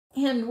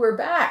And we're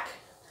back.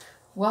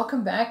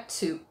 Welcome back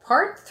to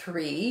part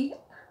 3,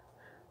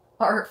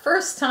 our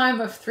first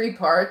time of 3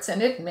 parts,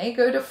 and it may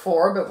go to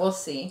 4, but we'll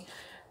see,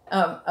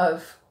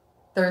 of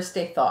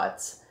Thursday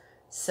Thoughts.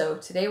 So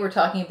today we're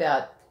talking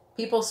about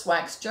people's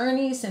wax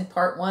journeys in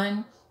part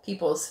 1,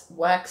 people's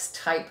wax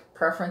type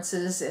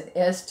preferences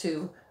as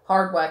to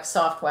hard wax,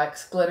 soft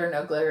wax, glitter,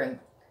 no glitter, and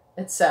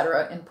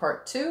etc. in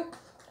part 2.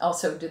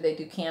 Also, do they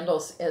do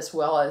candles as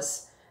well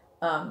as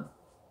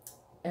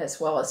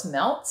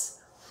melts?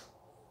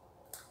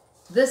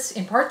 This,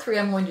 in part 3,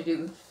 I'm going to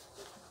do,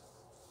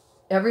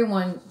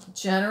 everyone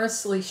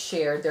generously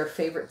shared their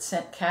favorite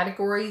scent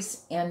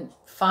categories and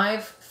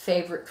 5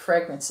 favorite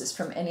fragrances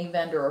from any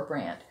vendor or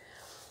brand.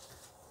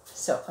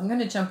 So I'm going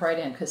to jump right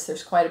in because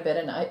there's quite a bit,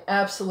 and I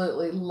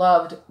absolutely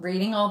loved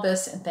reading all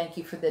this, and thank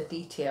you for the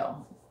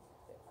detail.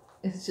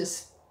 It's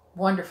just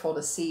wonderful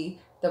to see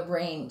the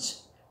range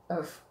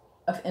of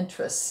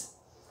interests.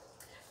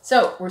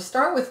 So we'll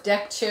start with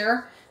Deck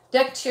Chair.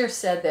 Deck Chair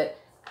said that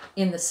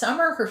in the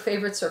summer, her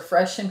favorites are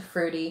fresh and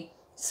fruity,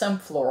 some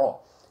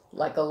floral,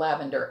 like a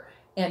lavender.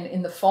 And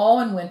in the fall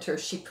and winter,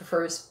 she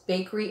prefers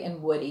bakery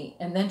and woody.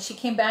 And then she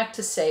came back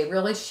to say,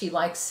 really, she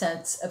likes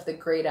scents of the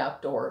great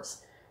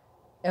outdoors,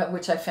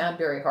 which I found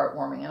very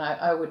heartwarming, and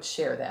I would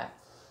share that.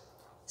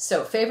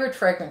 So, favorite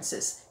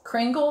fragrances: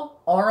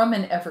 Kringle, Aurum,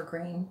 and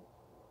Evergreen.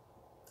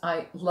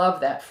 I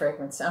love that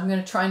fragrance. I'm going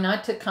to try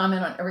not to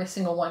comment on every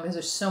single one because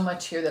there's so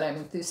much here that I'm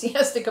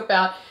enthusiastic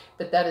about,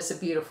 but that is a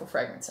beautiful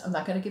fragrance. I'm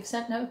not going to give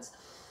scent notes.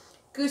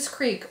 Goose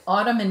Creek,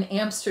 Autumn in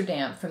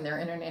Amsterdam from their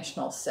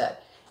international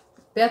set.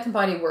 Bath &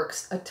 Body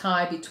Works, a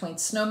tie between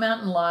Snow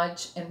Mountain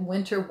Lodge and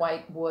Winter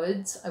White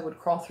Woods. I would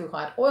crawl through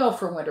hot oil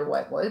for Winter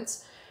White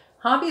Woods.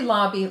 Hobby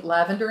Lobby,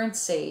 Lavender and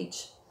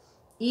Sage.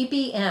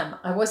 EBM,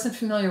 I wasn't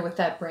familiar with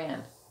that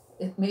brand.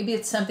 Maybe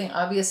it's something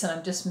obvious and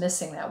I'm just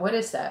missing that. What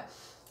is that?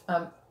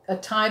 A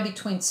tie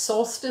between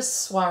Solstice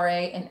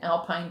Soiree and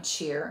Alpine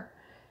Cheer.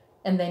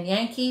 And then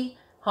Yankee,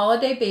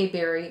 Holiday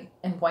Bayberry,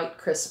 and White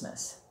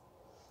Christmas.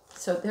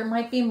 So there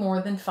might be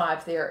more than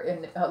 5 there,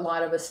 and a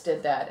lot of us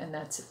did that, and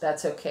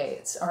that's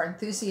okay. Our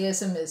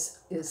enthusiasm is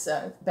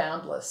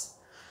boundless.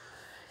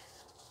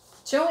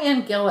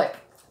 Joanne Gillick,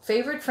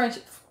 favorite French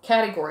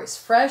categories: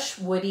 fresh,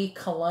 woody,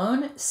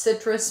 cologne,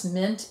 citrus,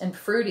 mint, and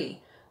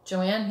fruity.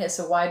 Joanne has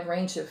a wide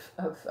range of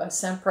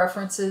scent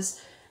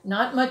preferences.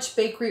 Not much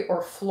bakery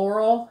or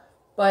floral,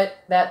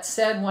 but that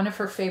said, one of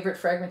her favorite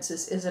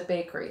fragrances is a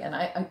bakery, and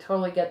I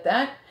totally get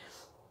that.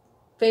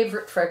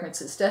 Favorite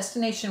fragrances: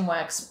 Destination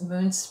Wax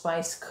Moon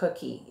Spice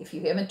Cookie. If you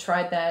haven't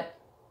tried that,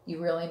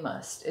 you really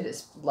must. It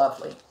is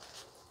lovely.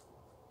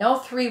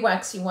 L3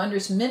 Waxy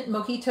Wonders Mint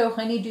Mojito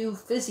Honeydew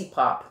Fizzy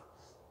Pop.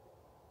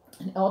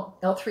 And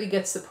L3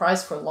 gets the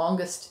prize for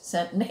longest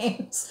scent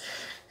names.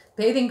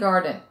 Bathing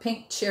Garden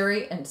Pink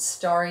Cherry and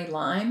Starry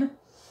Lime.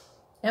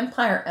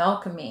 Empire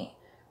Alchemy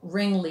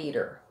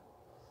Ringleader.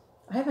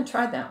 I haven't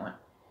tried that one.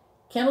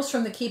 Candles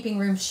from the Keeping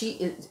Room. She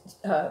is,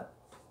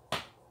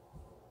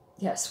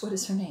 yes, what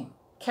is her name?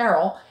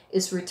 Carol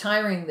is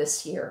retiring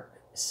this year.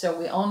 So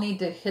we all need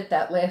to hit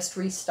that last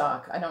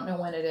restock. I don't know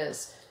when it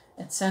is.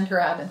 And send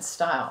her out in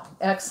style.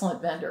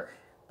 Excellent vendor.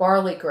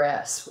 Barley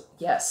Grass.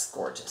 Yes,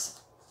 gorgeous.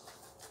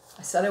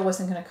 I said I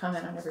wasn't going to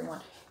comment on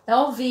everyone.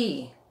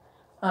 LV.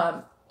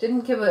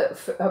 Didn't give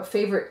a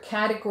favorite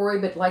category,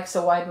 but likes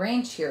a wide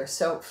range here.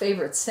 So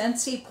favorite: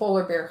 Scentsy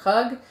Polar Bear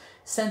Hug,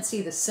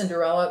 Scentsy the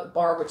Cinderella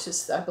bar, which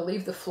is, I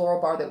believe, the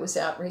floral bar that was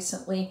out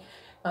recently.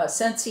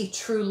 Scentsy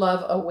True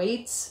Love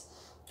Awaits.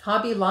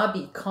 Hobby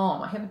Lobby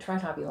Calm. I haven't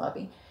tried Hobby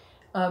Lobby.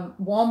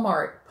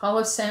 Walmart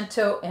Palo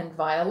Santo and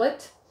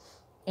Violet.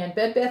 And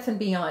Bed Bath &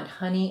 Beyond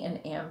Honey and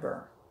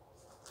Amber.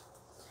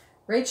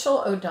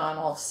 Rachel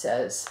O'Donnell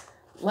says,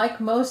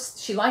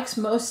 she likes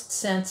most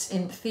scents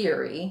in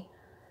theory,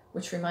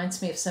 which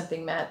reminds me of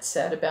something Matt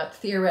said about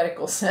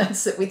theoretical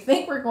scents that we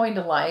think we're going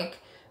to like,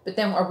 but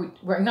then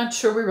we're not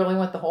sure we really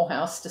want the whole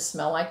house to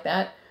smell like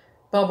that.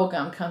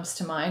 Bubblegum comes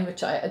to mind,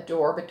 which I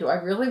adore, but do I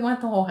really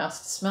want the whole house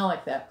to smell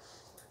like that?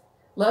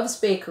 Loves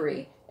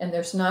bakery, and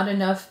there's not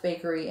enough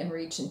bakery in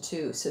Region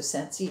 2, so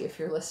Scentsy, if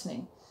you're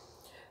listening.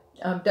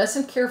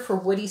 Doesn't care for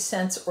woody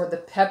scents or the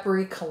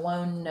peppery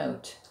cologne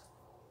note.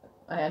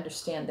 I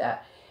understand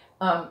that.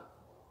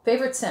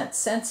 Favorite scents: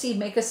 Scentsy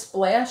Make a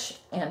Splash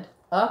and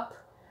Up.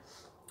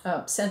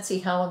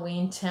 Scentsy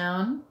Halloween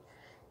Town.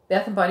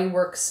 Bath & Body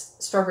Works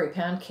Strawberry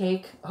Pound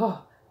Cake.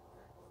 Oh,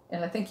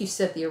 and I think you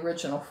said the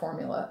original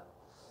formula.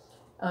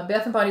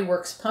 Bath & Body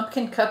Works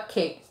Pumpkin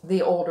Cupcake,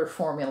 the older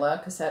formula,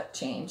 because that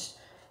changed.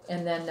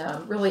 And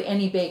then really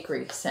any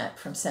bakery scent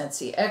from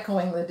Scentsy,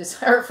 echoing the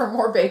desire for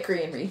more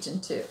bakery in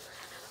Region 2.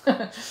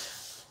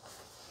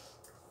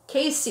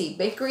 Casey,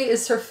 bakery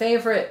is her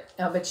favorite,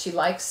 but she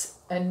likes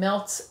and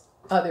melts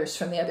others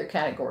from the other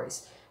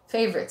categories.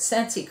 Favorite: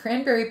 Scentsy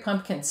Cranberry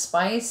Pumpkin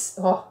Spice.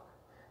 Oh,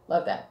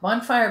 love that.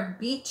 Bonfire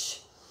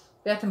Beach,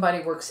 Bath & Body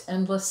Works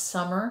Endless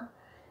Summer.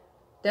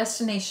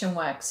 Destination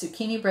Wax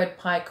Zucchini Bread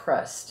Pie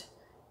Crust.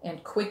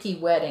 And Quickie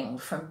Wedding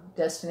from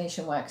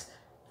Destination Wax.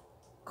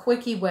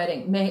 Quickie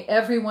Wedding. May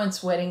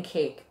everyone's wedding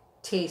cake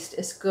taste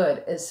as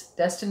good as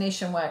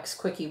Destination Wax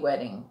Quickie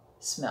Wedding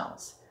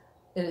smells.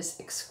 It is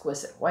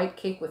exquisite. White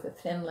cake with a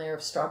thin layer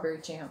of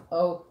strawberry jam.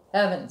 Oh,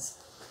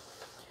 heavens.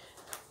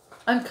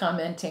 I'm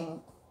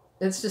commenting.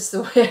 It's just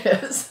the way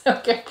it is.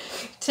 Okay.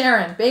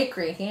 Taryn,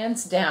 bakery,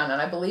 hands down.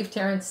 And I believe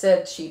Taryn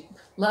said she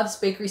loves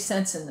bakery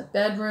scents in the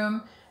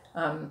bedroom.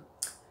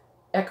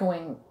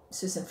 Echoing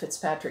Susan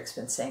Fitzpatrick's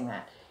been saying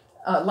that.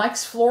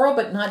 Likes floral,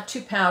 but not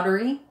too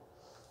powdery.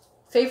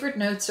 Favorite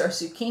notes are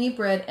zucchini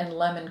bread and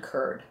lemon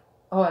curd.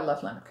 Oh, I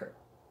love lemon curd.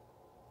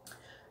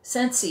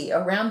 Scentsy,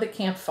 around the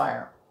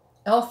campfire.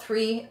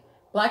 L3,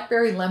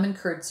 blackberry lemon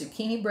curd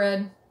zucchini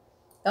bread.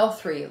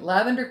 L3,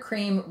 lavender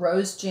cream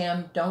rose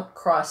jam don't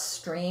cross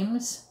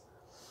streams.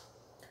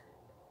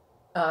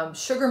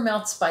 Sugar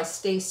Melts by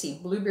Stacy,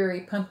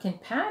 blueberry pumpkin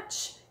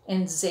patch,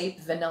 and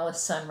Zape vanilla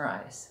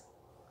sunrise.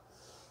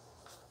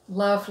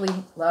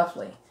 Lovely,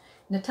 lovely.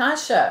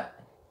 Natasha,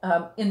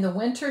 in the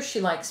winter, she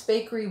likes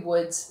bakery,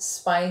 woods,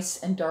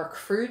 spice, and dark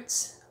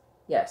fruits.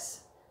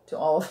 Yes, to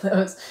all of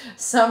those.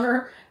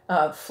 Summer,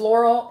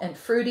 floral and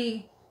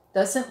fruity.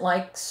 Doesn't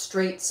like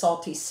straight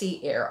salty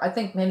sea air. I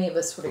think many of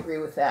us would agree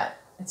with that.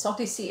 And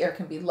salty sea air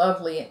can be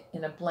lovely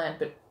in a blend,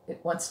 but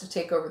it wants to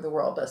take over the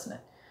world, doesn't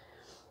it?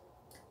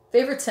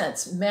 Favorite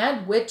scents,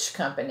 Mad Witch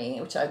Company,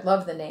 which I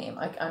love the name.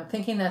 I'm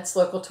thinking that's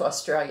local to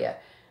Australia.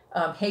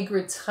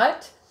 Hagrid's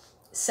Hut,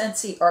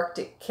 Scentsy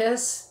Arctic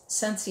Kiss,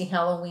 Scentsy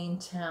Halloween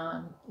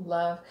Town,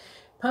 love.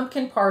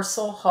 Pumpkin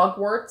Parcel,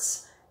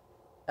 Hogwarts.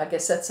 I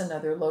guess that's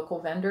another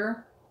local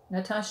vendor.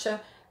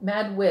 Natasha,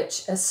 Mad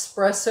Witch,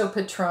 Espresso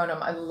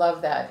Patronum. I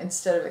love that.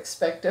 Instead of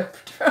Expecto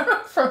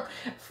Patronum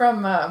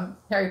from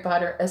Harry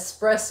Potter,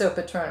 Espresso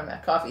Patronum,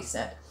 a coffee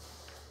scent.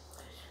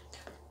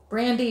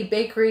 Brandy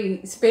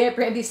Bakery.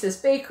 Brandy says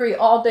bakery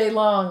all day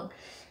long.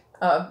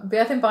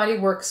 Bath & Body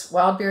Works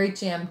Wild Berry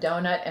Jam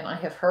Donut, and I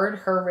have heard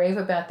her rave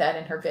about that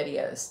in her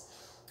videos.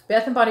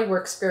 Bath & Body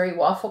Works Berry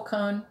Waffle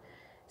Cone.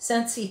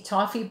 Scentsy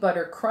Toffee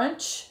Butter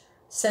Crunch.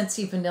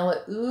 Scentsy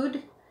Vanilla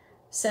Oud.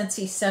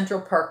 Scentsy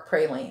Central Park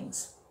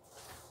Pralines.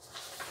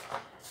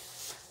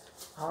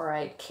 All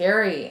right,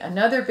 Carrie,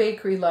 another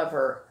bakery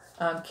lover.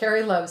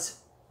 Carrie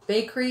loves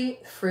bakery,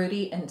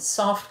 fruity, and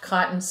soft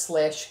cotton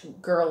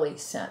 / girly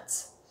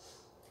scents.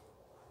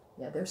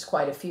 Yeah, there's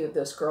quite a few of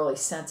those girly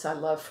scents I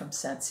love from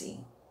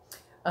Scentsy.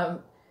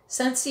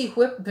 Scentsy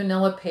Whipped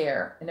Vanilla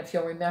Pear. And if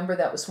you'll remember,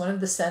 that was one of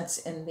the scents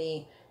in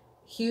the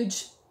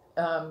huge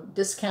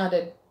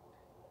discounted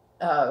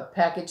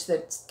package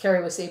that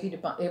Carrie was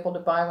able to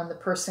buy when the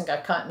person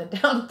got caught in the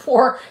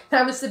downpour.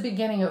 That was the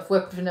beginning of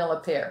Whipped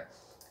Vanilla Pear.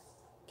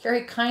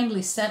 Carrie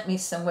kindly sent me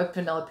some Whipped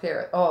Vanilla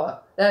Pear.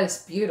 Oh, that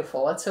is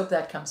beautiful. Let's hope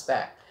that comes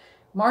back.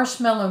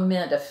 Marshmallow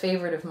Mint, a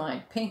favorite of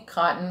mine. Pink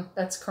Cotton,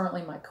 that's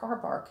currently my car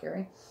bar,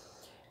 Carrie.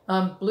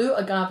 Blue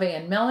Agave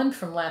and Melon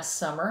from last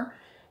summer.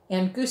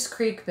 And Goose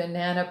Creek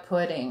Banana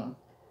Pudding.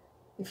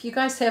 If you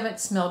guys haven't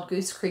smelled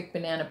Goose Creek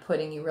Banana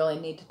Pudding, you really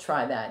need to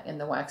try that in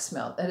the wax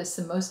melt. That is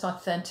the most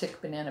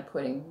authentic banana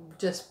pudding.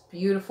 Just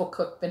beautiful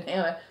cooked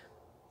banana.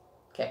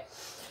 Okay.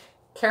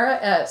 Kara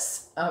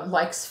S.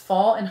 Likes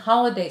fall and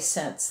holiday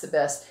scents the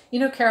best. You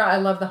know, Kara, I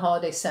love the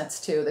holiday scents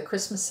too. The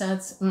Christmas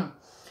scents.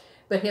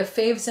 But have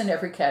faves in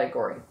every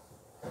category.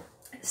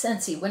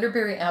 Scentsy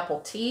Winterberry Apple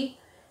Tea.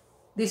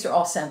 These are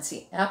all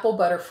Scentsy. Apple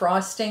Butter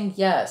Frosting.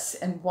 Yes.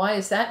 And why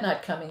is that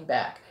not coming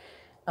back?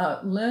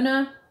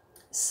 Luna,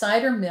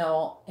 Cider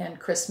Mill, and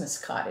Christmas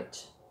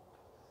Cottage.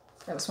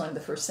 That was one of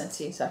the first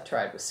Scentsys I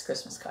tried, was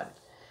Christmas Cottage.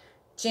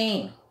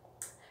 Jane.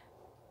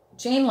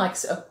 Jane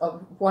likes a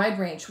wide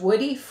range.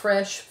 Woody,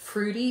 fresh,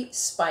 fruity,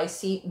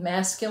 spicy,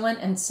 masculine,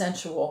 and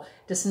sensual.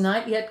 Does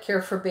not yet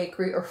care for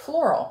bakery or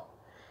floral.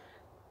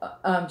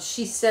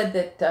 She said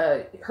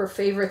that her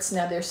favorites,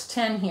 now there's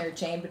 10 here,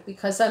 Jane, but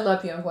because I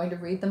love you, I'm going to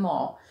read them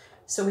all.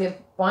 So we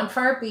have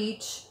Bonfire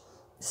Beach,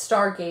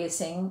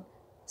 Stargazing,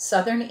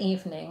 Southern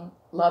Evening,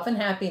 Love and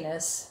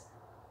Happiness,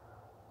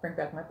 bring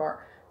back my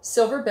bar,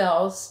 Silver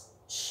Bells,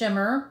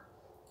 Shimmer,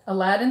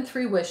 Aladdin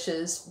 3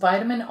 Wishes,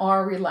 Vitamin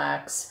R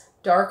Relax,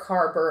 Dark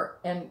Harbor,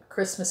 and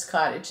Christmas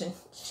Cottage. And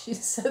she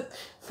said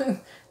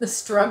the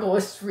struggle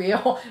is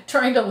real,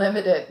 trying to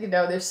limit it. You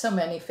know, there's so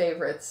many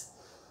favorites.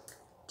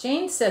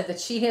 Jane said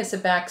that she has a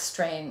back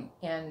strain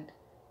and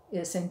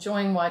is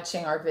enjoying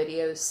watching our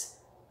videos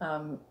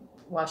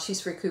while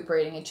she's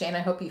recuperating. And Jane, I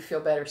hope you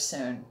feel better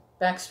soon.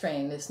 Back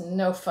strain is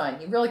no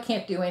fun. You really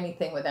can't do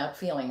anything without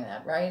feeling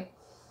that, right?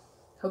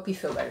 Hope you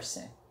feel better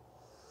soon.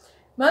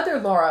 Mother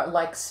Laura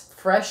likes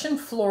fresh and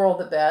floral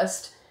the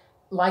best.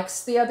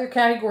 Likes the other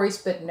categories,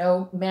 but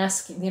no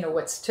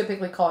what's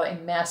typically called a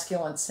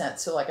masculine scent,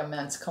 so like a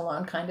men's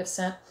cologne kind of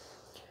scent.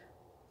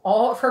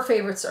 All of her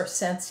favorites are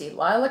Scentsy.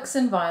 Lilacs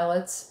and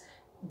Violets,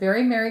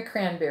 Very Merry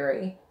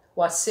Cranberry,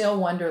 Wassail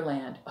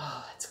Wonderland.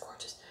 Oh, that's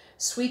gorgeous.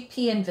 Sweet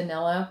Pea and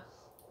Vanilla,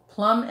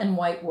 Plum and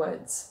White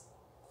Woods.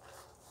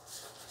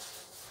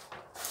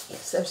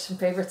 Yes, there's some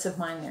favorites of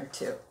mine there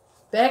too.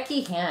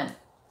 Becky Hen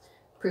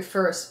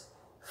prefers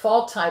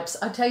fall types.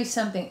 I'll tell you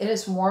something, it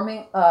is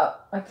warming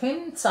up. I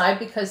came inside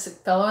because the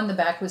fellow in the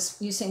back was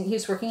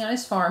working on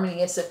his farm, and he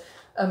has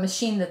a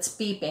machine that's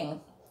beeping.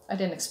 I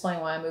didn't explain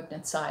why I moved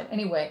inside.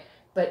 Anyway,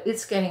 but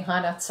it's getting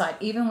hot outside,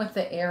 even with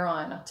the air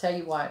on. I'll tell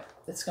you what,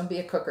 it's going to be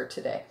a cooker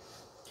today.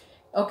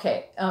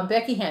 Okay,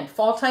 Becky Hand,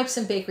 fall types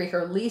in bakery.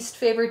 Her least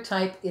favorite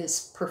type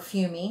is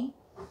perfumey.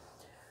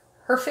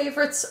 Her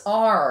favorites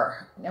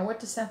are, now what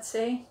does that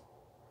say?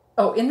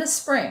 Oh, in the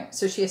spring,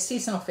 so she has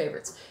seasonal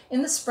favorites.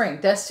 In the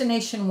spring,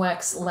 Destination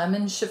Wax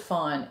Lemon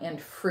Chiffon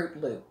and Fruit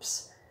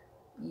Loops.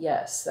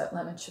 Yes, that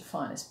lemon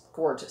chiffon is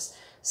gorgeous.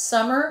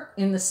 Summer,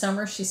 in the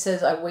summer, she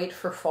says, I wait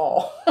for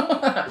fall.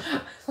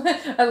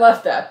 I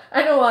love that.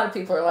 I know a lot of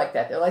people are like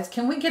that. They're like,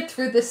 can we get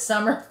through this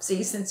summer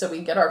season so we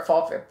can get our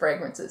fall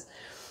fragrances?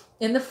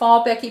 In the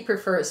fall, Becky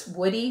prefers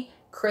woody,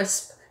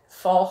 crisp,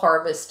 fall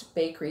harvest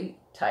bakery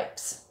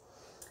types.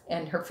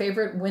 And her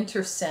favorite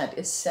winter scent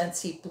is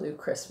Scentsy Blue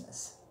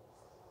Christmas.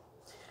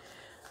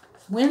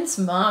 Wynn's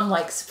mom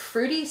likes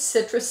fruity,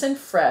 citrus, and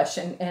fresh,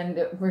 and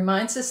it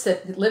reminds us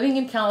that living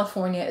in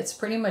California, it's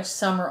pretty much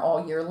summer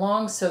all year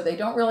long, so they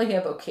don't really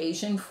have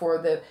occasion for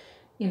the,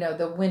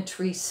 the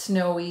wintry,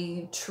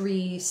 snowy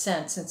tree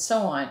scents and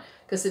so on,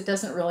 because it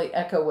doesn't really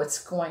echo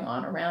what's going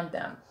on around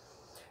them.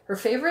 Her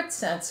favorite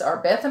scents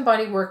are Bath &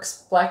 Body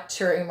Works Black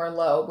Cherry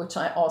Merlot, which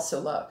I also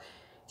love.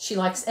 She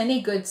likes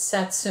any good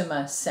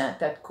Satsuma scent,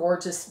 that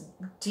gorgeous,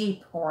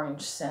 deep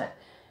orange scent.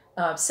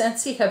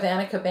 Scentsy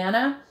Havana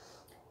Cabana,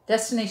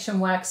 Destination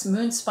Wax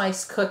Moon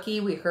Spice Cookie.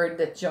 We heard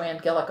that Joanne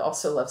Gillick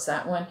also loves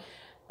that one.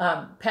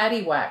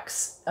 Patty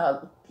Wax,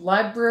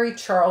 Library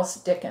Charles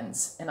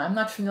Dickens. And I'm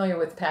not familiar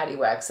with Patty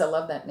Wax. I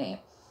love that name.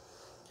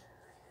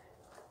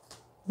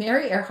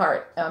 Mary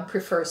Earhart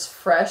prefers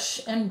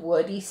fresh and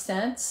woody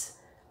scents.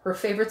 Her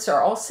favorites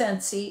are all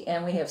Scentsy,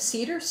 and we have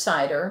Cedar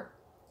Cider.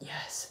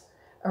 Yes.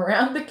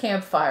 Around the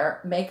Campfire,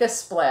 Make a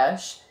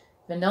Splash,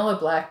 Vanilla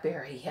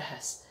Blackberry,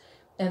 yes,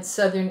 and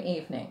Southern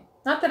Evening.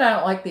 Not that I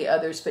don't like the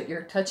others, but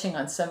you're touching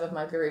on some of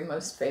my very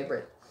most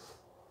favorite.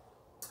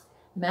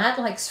 Matt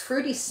likes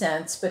fruity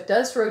scents, but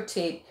does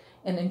rotate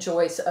and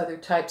enjoys other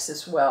types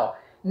as well.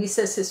 And he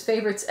says his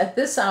favorites at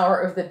this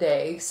hour of the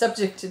day,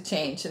 subject to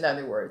change, in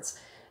other words.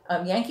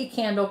 Yankee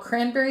Candle,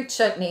 cranberry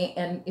chutney,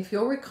 and if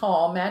you'll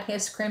recall, Matt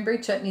has cranberry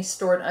chutney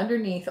stored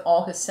underneath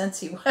all his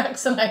Scentsy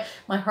wax, and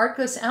my heart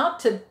goes out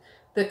to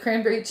the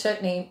cranberry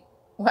chutney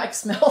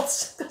wax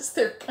melts because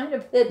they're kind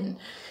of hidden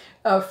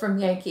from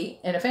Yankee.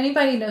 And if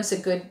anybody knows a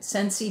good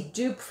Scentsy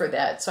dupe for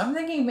that, so I'm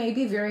thinking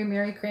maybe Very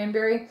Merry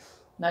Cranberry,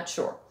 not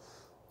sure.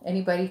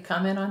 Anybody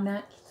comment on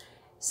that?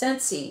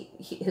 Scentsy,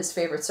 his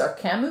favorites are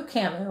Camu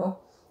Camu,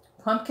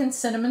 Pumpkin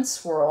Cinnamon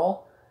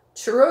Swirl,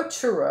 Churro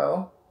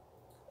Churro,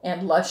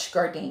 and Lush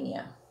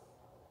Gardenia.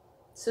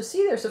 So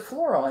see, there's a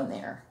floral in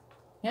there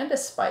and a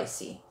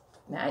spicy.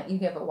 Matt, you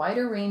have a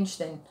wider range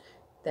than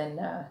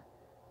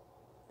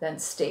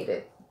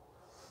stated.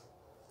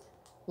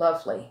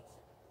 Lovely.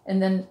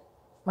 And then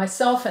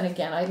myself, and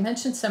again, I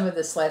mentioned some of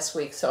this last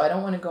week, so I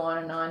don't want to go on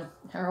and on.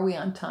 How are we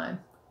on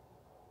time?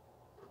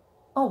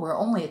 Oh, we're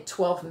only at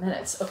 12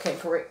 minutes. Okay,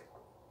 great.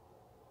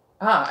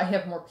 I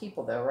have more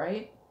people though,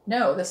 right?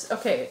 No,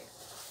 okay.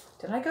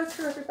 Did I go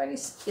through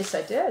everybody's? Yes,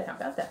 I did. How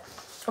about that?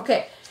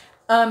 Okay.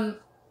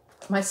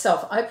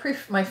 Myself,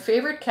 my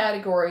favorite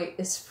category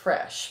is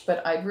fresh,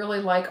 but I really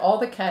like all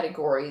the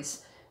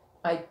categories.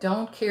 I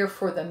don't care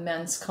for the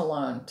men's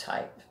cologne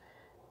type.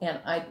 And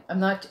I'm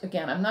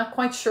not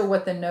quite sure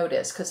what the note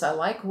is, because I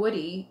like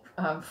woody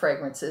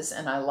fragrances,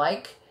 and I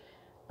like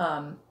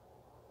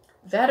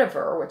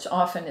vetiver, which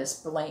often is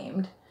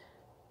blamed.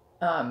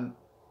 I'm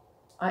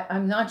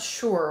not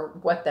sure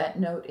what that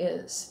note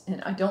is,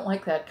 and I don't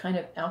like that kind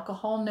of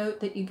alcohol note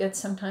that you get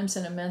sometimes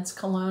in a men's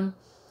cologne.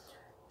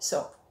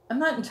 So I'm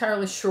not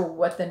entirely sure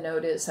what the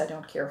note is. I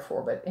don't care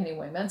for, but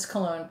anyway, men's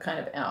cologne kind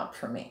of out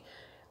for me.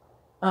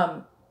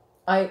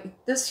 I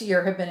this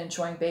year have been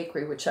enjoying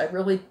bakery, which I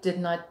really did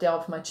not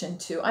delve much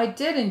into. I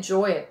did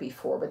enjoy it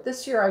before, but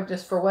this year I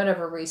just, for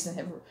whatever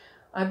reason,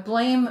 I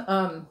blame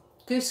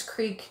Goose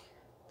Creek,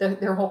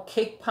 their whole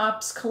Cake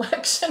Pops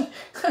collection.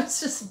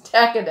 It's just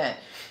decadent.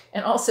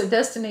 And also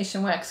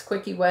Destination Wax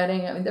Quickie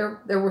Wedding. I mean,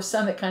 there were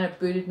some that kind of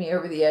booted me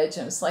over the edge,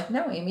 and it's like,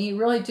 no, Amy, you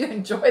really do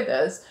enjoy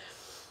this.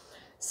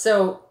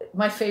 So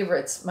my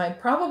favorites, my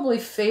probably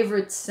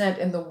favorite scent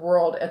in the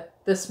world at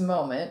this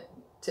moment,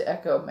 to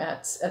echo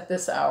Matt's at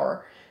this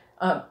hour,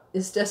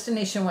 is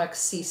Destination Wax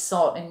Sea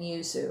Salt and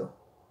Yuzu.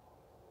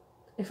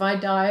 If I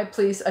die,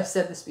 please, I've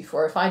said this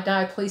before, if I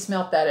die, please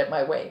melt that at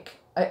my wake.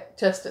 I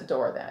just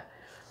adore that.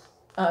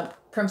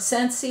 From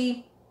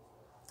Scentsy,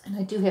 and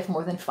I do have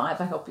more than 5,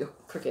 I hope you'll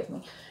forgive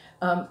me.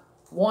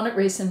 Walnut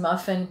Raisin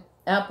Muffin,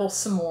 Apple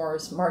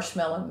S'mores,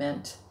 Marshmallow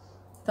Mint,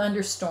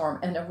 Thunderstorm,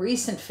 and a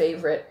recent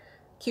favorite,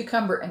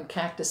 Cucumber and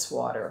Cactus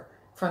Water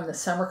from the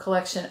summer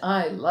collection.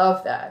 I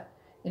love that.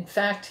 In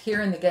fact,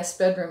 here in the guest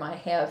bedroom, I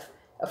have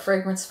a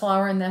fragrance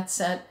flower in that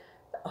scent.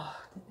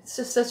 Oh, it's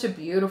just such a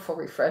beautiful,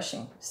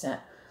 refreshing scent.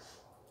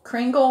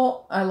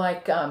 Kringle, I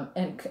like,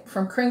 and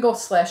from Kringle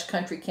 /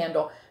 Country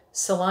Candle,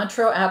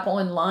 Cilantro, Apple,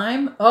 and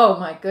Lime. Oh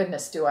my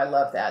goodness, do I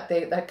love that.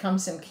 That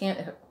comes in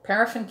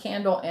paraffin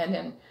candle and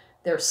in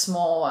their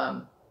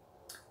small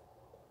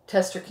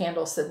tester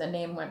candles, so the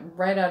name went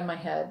right out of my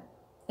head.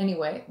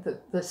 Anyway,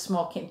 the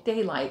small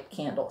daylight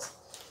candles.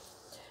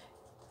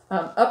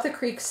 Up the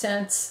Creek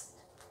Scents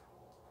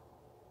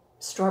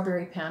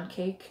Strawberry Pound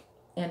Cake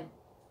and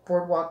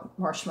Boardwalk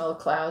Marshmallow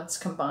Clouds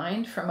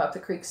combined from Up the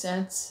Creek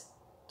Scents,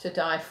 to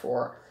die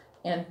for.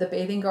 And the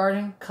Bathing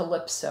Garden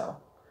Calypso.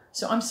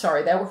 So I'm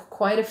sorry, there were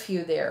quite a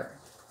few there.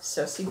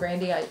 So see,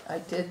 Brandy, I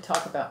did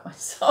talk about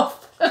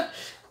myself.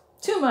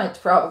 Too much,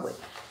 probably.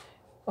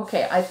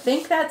 Okay, I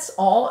think that's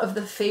all of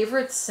the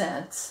favorite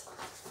scents.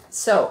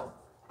 So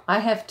I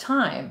have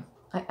time.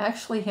 I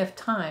actually have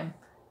time.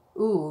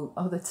 Ooh,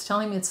 oh, that's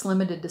telling me it's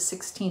limited to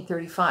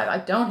 16:35. I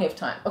don't have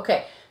time.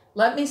 Okay,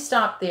 let me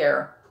stop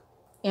there,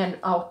 and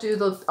I'll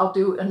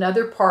do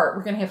another part.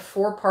 We're going to have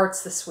 4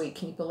 parts this week.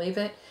 Can you believe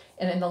it?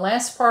 And in the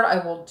last part,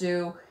 I will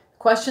do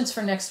questions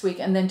for next week,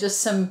 and then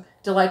just some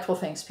delightful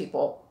things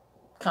people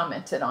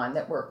commented on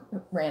that were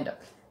random.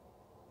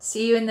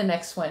 See you in the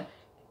next one.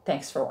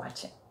 Thanks for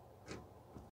watching.